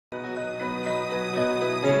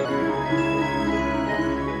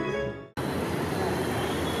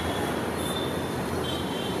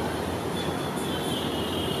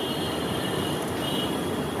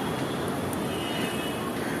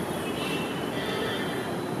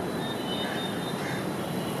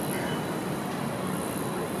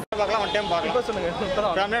பார்க்கலாம், one time பார்க்கலாம். இப்போ சொல்லுங்கள்,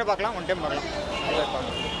 ஃபேமிலியோட பார்க்கலாம், ஒன் டைம் பார்க்கலாம்.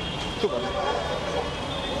 சூப்பர்.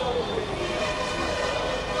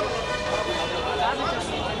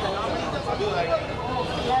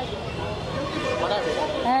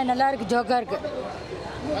 நல்லா இருக்கு, ஜோக்கா இருக்கு.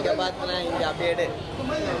 இங்கே பார்த்தனா இங்கே அப்படியே எடு.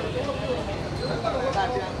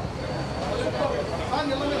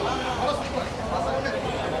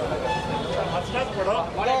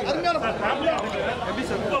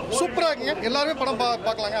 சூப்பரா இருக்குங்க. எல்லாருமே படம்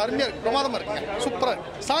பார்க்கலாங்க. அருமையா இருக்கு, பிரமாதமா இருக்குங்க. சூப்பரா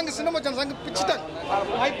இருக்கு. சாங் சின்ன மச்சான் சாங் பிச்சிட்டாங்க.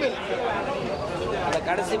 வாய்ப்பே இல்லை. அந்த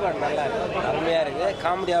கடைசி படம் நல்லா இருக்கு, அருமையா இருக்கு,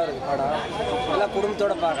 காமெடியாகவும் இருக்கு படம். எல்லாம்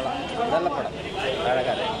குடும்பத்தோட பார்க்கலாம், நல்ல படம்,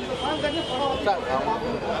 அழகா இருக்கு.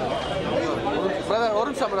 ஒரு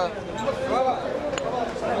நிமிஷம் பிரதர்.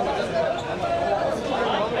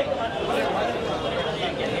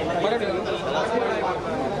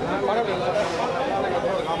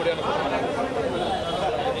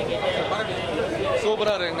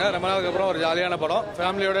 சூப்பராக இருக்குங்க. ரொம்ப நாளுக்கு அப்புறம் ஒரு ஜாலியான படம்.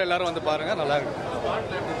 ஃபேமிலியோட எல்லாரும் வந்து பாருங்க, நல்லா இருக்கு.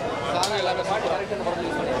 சாங் எல்லாமே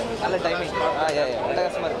நல்ல டைமிங்,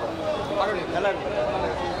 அட்டகாசமாக இருக்கு, நல்லா இருக்கு.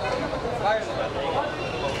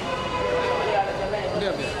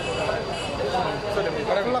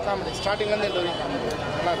 ஃபுல்லாக காமெடி, ஸ்டார்டிங்லேருந்து எண்ட் வரைக்கும்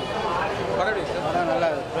நல்லா இருக்கு. படம் நல்லா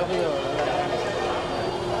இருக்கு.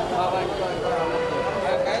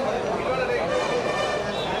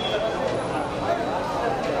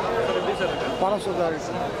 படம் சூப்பராக இருக்குது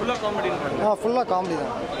சார். ஃபுல்லாக காமெடி தான்.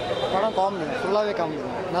 படம் காமெடி தான், ஃபுல்லாகவே காமெடி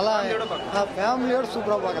தான். நல்லா ஃபேமிலியோடு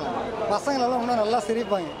சூப்பராக பார்க்கலாம். பசங்களெல்லாம் இன்னும் நல்லா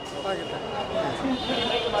சிரிப்பாங்க பார்க்கலாம்.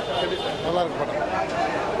 நல்லா இருக்கு படம்.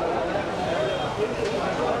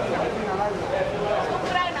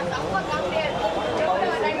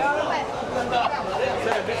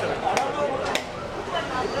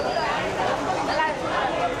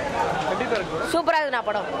 சூப்பரா இருக்குண்ணா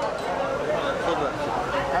படம்.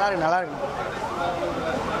 நல்லா இருக்கு.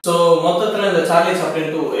 ஸோ மொத்தத்தில் இந்த சார்லி சாப்ளின்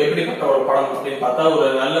 2 எப்படிப்பட்ட ஒரு படம் அப்படின்னு பார்த்தா, ஒரு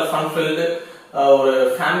நல்ல ஃபன் ஃபில்டு, ஒரு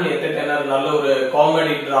ஃபேமிலி என்டர்டெய்னர், நல்ல ஒரு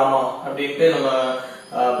காமெடி ட்ராமா அப்படின்ட்டு நம்ம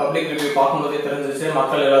பப்ளிக் ரிவ்யூ பார்க்கும்போதே தெரிஞ்சிச்சு.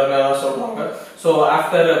 மக்கள் எல்லாருமே அதான் சொல்றாங்க. ஸோ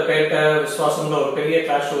ஆஃப்டர் பேட்டை விஸ்வாசம்ன்ற ஒரு பெரிய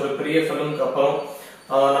கிளாஷ், ஒரு பெரிய ஃபிலிமுக்கு அப்புறம்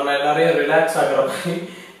நம்ம எல்லாரையும் ரிலாக்ஸ் ஆகிற மாதிரி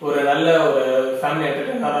ஒரு நல்ல ஒரு ஃபேமிலி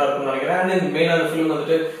என்டர்டெய்னராக இருக்கும்னு நினைக்கிறேன். அண்ட் மெயினான ஃபிலிம்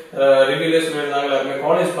வந்துட்டு ரிவ்யூலே சொல்லியிருந்தாங்க, எல்லாருமே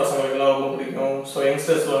காலேஜ் பசங்களுக்கு எல்லாம் ரொம்ப பிடிக்கும். ஸோ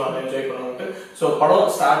யங்ஸ்டர்ஸ்லாம் நல்லா என்ஜாய் பண்ணுவாங்க. ஸோ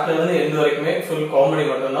படம் ஸ்டார்ட்ல இருந்து எந்த வரைக்குமே ஃபுல் காமெடி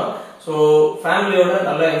மட்டும்தான். ஸோ ஃபேமிலியோட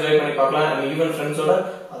நல்லா என்ஜாய் பண்ணி பார்க்கலாம். அண்ட் ஈவன் ஃப்ரெண்ட்ஸோட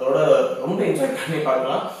அதோட ரொம்ப என்ஜாய் பண்ணி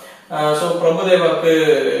பார்க்கலாம். ஸோ பிரபுதேவாக்கு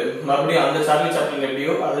மறுபடியும் அந்த சார்லி சாப்ளின்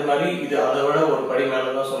எப்படியோ அது மாதிரி இது அதை விட ஒரு படி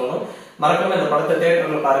மேலே தான் சொல்லணும். மறக்காம இந்த படத்தை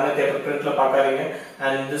தியேட்டர்ல பாருங்க, theatre பிரிண்ட்ல பாக்காதீங்க.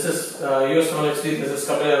 And this is US knowledge, this is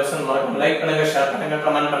Kapil அரசன். மறக்காம லைக் பண்ணுங்க, ஷேர் பண்ணுங்க,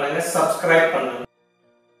 கமெண்ட் பண்ணுங்க, சப்ஸ்கிரைப் பண்ணுங்க.